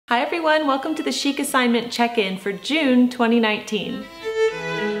Hi everyone, welcome to the Chic Assignment Check-In for June 2019.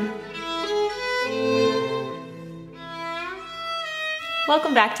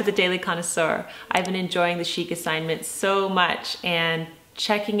 Welcome back to the Daily Connoisseur. I've been enjoying the Chic Assignment so much and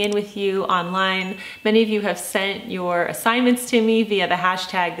checking in with you online. Many of you have sent your assignments to me via the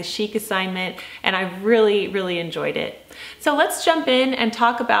hashtag The Chic Assignment, and I've really enjoyed it. So let's jump in and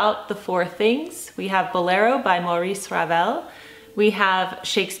talk about the four things. We have Bolero by Maurice Ravel. We have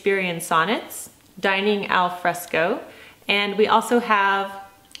Shakespearean sonnets, dining al fresco, and we also have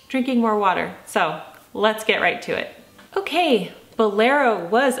drinking more water. So let's get right to it. Okay, Bolero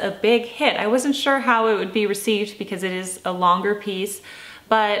was a big hit. I wasn't sure how it would be received because it is a longer piece,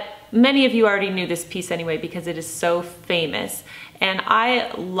 but many of you already knew this piece anyway because it is so famous. And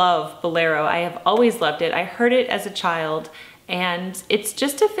I love Bolero. I have always loved it. I heard it as a child, and it's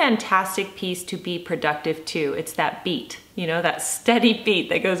just a fantastic piece to be productive to. It's that beat, you know, that steady beat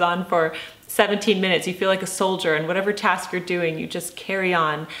that goes on for 17 minutes. You feel like a soldier, and whatever task you're doing, you just carry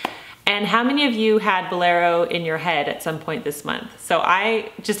on. And how many of you had Bolero in your head at some point this month? So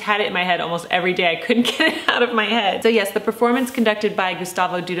I just had it in my head almost every day. I couldn't get it out of my head. So yes, the performance conducted by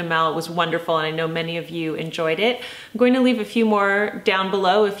Gustavo Dudamel was wonderful, and I know many of you enjoyed it. I'm going to leave a few more down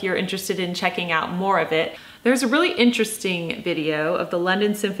below if you're interested in checking out more of it. There's a really interesting video of the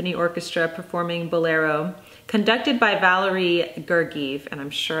London Symphony Orchestra performing Bolero, conducted by Valery Gergiev, and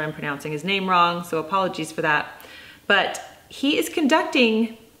I'm sure I'm pronouncing his name wrong, so apologies for that. But he is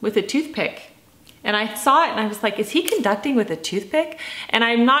conducting with a toothpick. And I saw it and I was like, is he conducting with a toothpick? And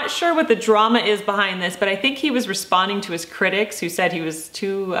I'm not sure what the drama is behind this, but I think he was responding to his critics who said he was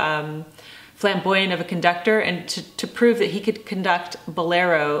too flamboyant of a conductor, and to prove that he could conduct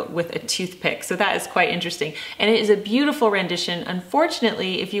Bolero with a toothpick. So that is quite interesting. And it is a beautiful rendition.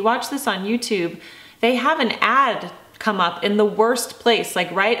 Unfortunately, if you watch this on YouTube, they have an ad come up in the worst place, like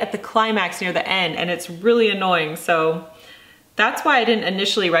right at the climax near the end, and it's really annoying. So that's why I didn't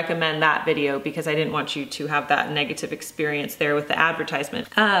initially recommend that video, because I didn't want you to have that negative experience there with the advertisement.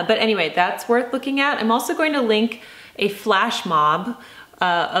 But anyway, that's worth looking at. I'm also going to link a flash mob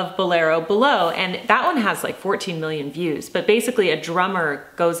of Bolero below, and that one has like 14 million views. But basically a drummer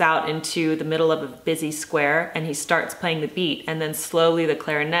goes out into the middle of a busy square and he starts playing the beat, and then slowly the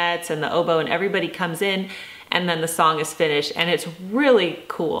clarinets and the oboe and everybody comes in, and then the song is finished, and it's really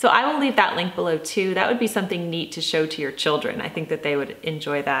cool. So I will leave that link below too. That would be something neat to show to your children. I think that they would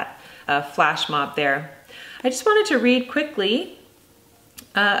enjoy that flash mob there. I just wanted to read quickly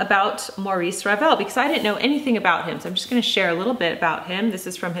about Maurice Ravel, because I didn't know anything about him. So I'm just gonna share a little bit about him. This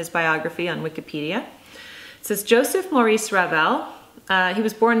is from his biography on Wikipedia. It says, Joseph Maurice Ravel, he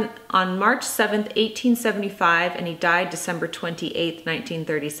was born on March 7th, 1875, and he died December 28th,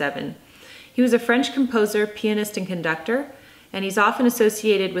 1937. He was a French composer, pianist, and conductor, and he's often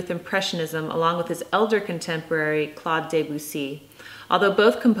associated with Impressionism along with his elder contemporary, Claude Debussy, although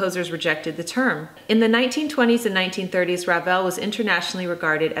both composers rejected the term. In the 1920s and 1930s, Ravel was internationally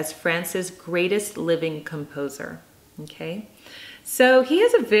regarded as France's greatest living composer. Okay, so he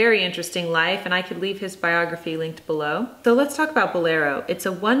has a very interesting life, and I could leave his biography linked below. So let's talk about Bolero. It's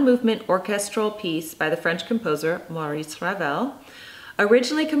a one-movement orchestral piece by the French composer Maurice Ravel,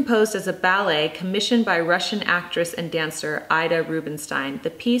 originally composed as a ballet commissioned by Russian actress and dancer Ida Rubinstein. The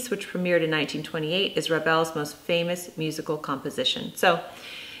piece, which premiered in 1928, is Ravel's most famous musical composition. So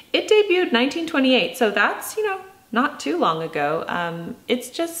it debuted 1928, so that's, you know, not too long ago. It's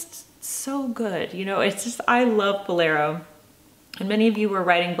just so good, you know, it's just, I love Bolero. And many of you were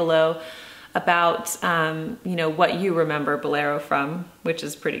writing below about, you know, what you remember Bolero from, which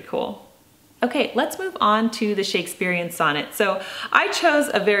is pretty cool. Okay, let's move on to the Shakespearean sonnet. So I chose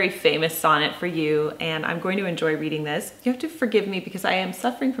a very famous sonnet for you, and I'm going to enjoy reading this. You have to forgive me because I am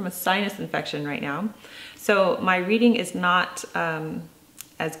suffering from a sinus infection right now. So my reading is not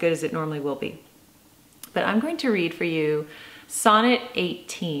as good as it normally will be. But I'm going to read for you Sonnet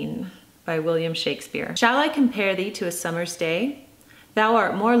 18 by William Shakespeare. Shall I compare thee to a summer's day? Thou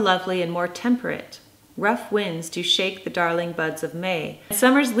art more lovely and more temperate. Rough winds do shake the darling buds of May.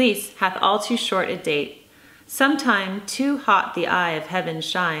 Summer's lease hath all too short a date. Sometime too hot the eye of heaven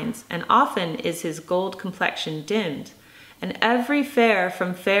shines, and often is his gold complexion dimmed, and every fair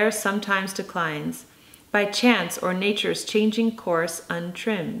from fair sometimes declines, by chance or nature's changing course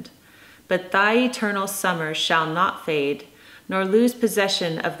untrimmed. But thy eternal summer shall not fade, nor lose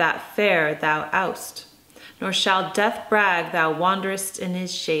possession of that fair thou oust, nor shall death brag thou wanderest in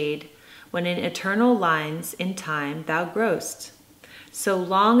his shade, when in eternal lines in time thou growst. So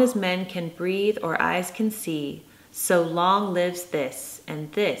long as men can breathe or eyes can see, so long lives this, and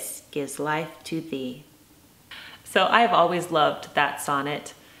this gives life to thee. So I've always loved that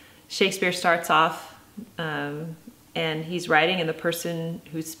sonnet. Shakespeare starts off and he's writing, and the person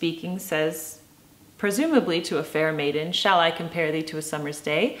who's speaking says, presumably to a fair maiden, shall I compare thee to a summer's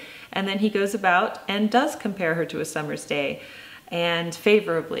day? And then he goes about and does compare her to a summer's day, and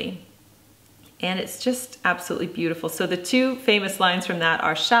favorably. And it's just absolutely beautiful. So the two famous lines from that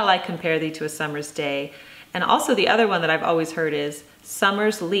are, shall I compare thee to a summer's day? And also the other one that I've always heard is,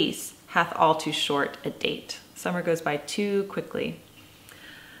 summer's lease hath all too short a date. Summer goes by too quickly.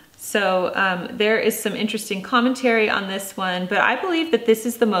 So there is some interesting commentary on this one, but I believe that this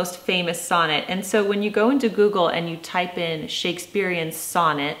is the most famous sonnet. And so when you go into Google and you type in Shakespearean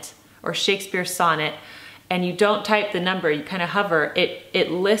sonnet or Shakespeare sonnet, and you don't type the number, you kind of hover, it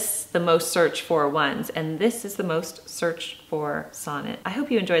lists the most searched for ones, and this is the most searched for sonnet. I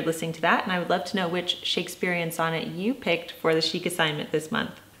hope you enjoyed listening to that, and I would love to know which Shakespearean sonnet you picked for the Chic assignment this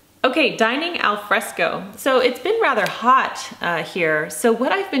month. Okay, dining al fresco. So it's been rather hot here. So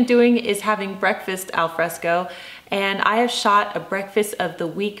what I've been doing is having breakfast al fresco, and I have shot a breakfast of the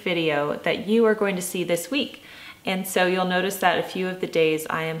week video that you are going to see this week. And so you'll notice that a few of the days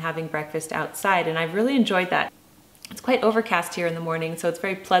I am having breakfast outside, and I've really enjoyed that. It's quite overcast here in the morning, so it's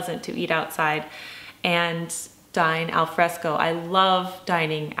very pleasant to eat outside and dine al fresco. I love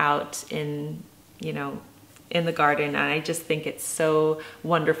dining out in, in the garden, and I just think it's so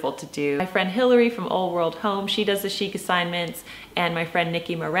wonderful to do. My friend Hillary from Old World Home, she does the Chic assignments, and my friend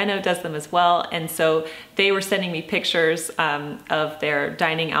Nikki Moreno does them as well. And so they were sending me pictures of their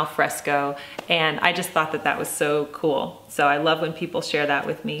dining al fresco, and I just thought that that was so cool. So I love when people share that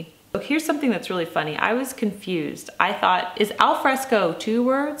with me. So here's something that's really funny. I was confused. I thought, is al fresco 2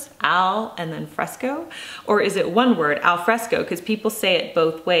 words, al and then fresco? Or is it 1 word, al fresco? Because people say it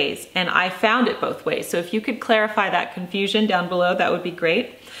both ways, and I found it both ways. So if you could clarify that confusion down below, that would be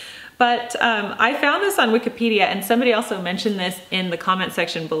great. But I found this on Wikipedia, and somebody also mentioned this in the comment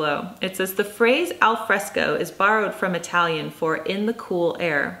section below. It says, the phrase al fresco is borrowed from Italian for in the cool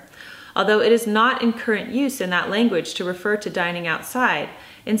air, although it is not in current use in that language to refer to dining outside.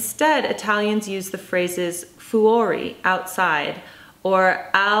 Instead, Italians use the phrases fuori, outside, or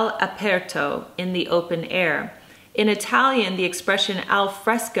al aperto, in the open air. In Italian, the expression al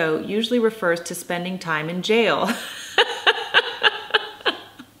fresco usually refers to spending time in jail.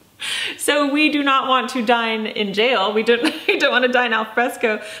 So we do not want to dine in jail. We don't want to dine al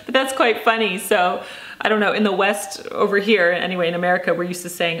fresco, but that's quite funny. So I don't know, in the West over here, anyway, in America, we're used to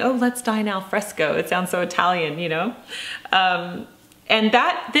saying, oh, let's dine al fresco. It sounds so Italian, And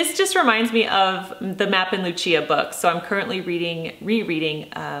this just reminds me of the Map and Lucia book. So I'm currently rereading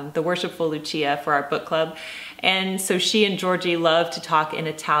The Worshipful Lucia for our book club. And so she and Georgie love to talk in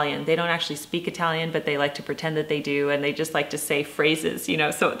Italian. They don't actually speak Italian, but they like to pretend that they do, and they just like to say phrases,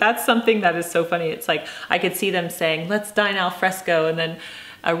 So that's something that is so funny. It's like, I could see them saying, let's dine al fresco, and then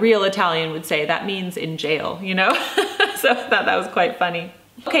a real Italian would say, that means in jail, So I thought that was quite funny.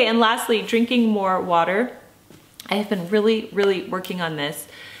 Okay, and lastly, drinking more water. I have been really, really working on this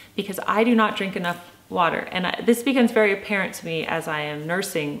because I do not drink enough water. And this becomes very apparent to me as I am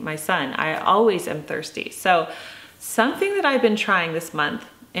nursing my son. I always am thirsty. So something that I've been trying this month,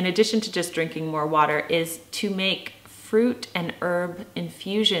 in addition to just drinking more water, is to make fruit and herb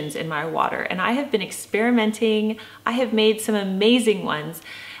infusions in my water. And I have been experimenting. I have made some amazing ones.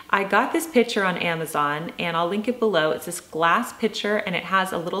 I got this pitcher on Amazon, and I'll link it below. It's this glass pitcher, and it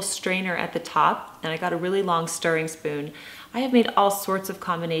has a little strainer at the top, and I got a really long stirring spoon. I have made all sorts of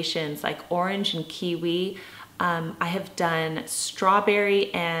combinations, like orange and kiwi. I have done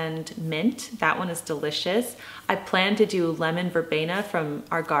strawberry and mint. That one is delicious. I plan to do lemon verbena from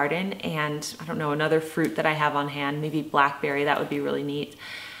our garden, and I don't know, another fruit that I have on hand, maybe blackberry. That would be really neat.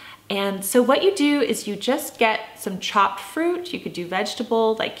 And so what you do is you just get some chopped fruit. You could do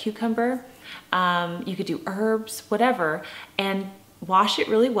vegetable like cucumber. You could do herbs, whatever, and wash it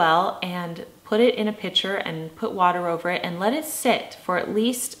really well and put it in a pitcher and put water over it and let it sit for at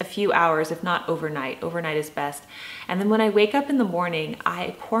least a few hours, if not overnight. Overnight is best. And then when I wake up in the morning,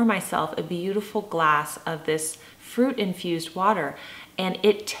 I pour myself a beautiful glass of this fruit-infused water, and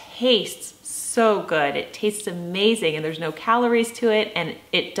it tastes so good. It tastes amazing, and there's no calories to it, and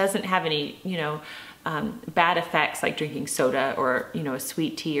it doesn't have any, bad effects like drinking soda or, a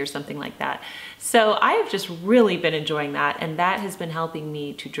sweet tea or something like that. So I have just really been enjoying that, and that has been helping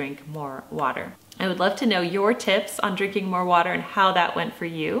me to drink more water. I would love to know your tips on drinking more water and how that went for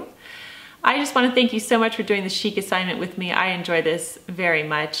you. I just want to thank you so much for doing the Chic assignment with me. I enjoy this very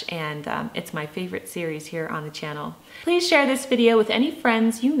much, and it's my favorite series here on the channel. Please share this video with any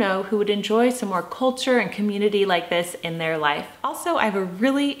friends you know who would enjoy some more culture and community like this in their life. Also, I have a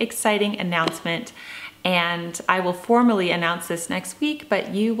really exciting announcement, and I will formally announce this next week,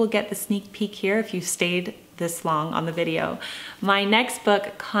 but you will get the sneak peek here if you stayed this long on the video. My next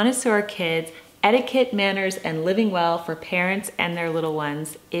book, Connoisseur Kids, Etiquette, Manners, and Living Well for Parents and Their Little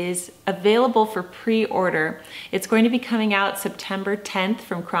Ones, is available for pre-order. It's going to be coming out September 10th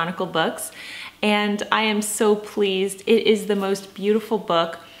from Chronicle Books, and I am so pleased. It is the most beautiful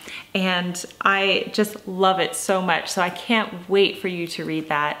book, and I just love it so much, so I can't wait for you to read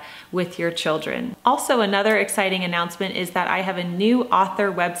that with your children. Also, another exciting announcement is that I have a new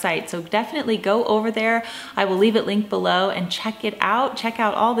author website, so definitely go over there. I will leave it linked below and check it out. Check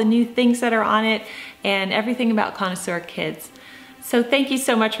out all the new things that are on it and everything about Connoisseur Kids. So thank you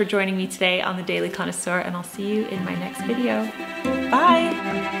so much for joining me today on the Daily Connoisseur, and I'll see you in my next video.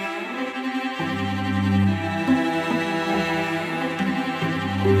 Bye!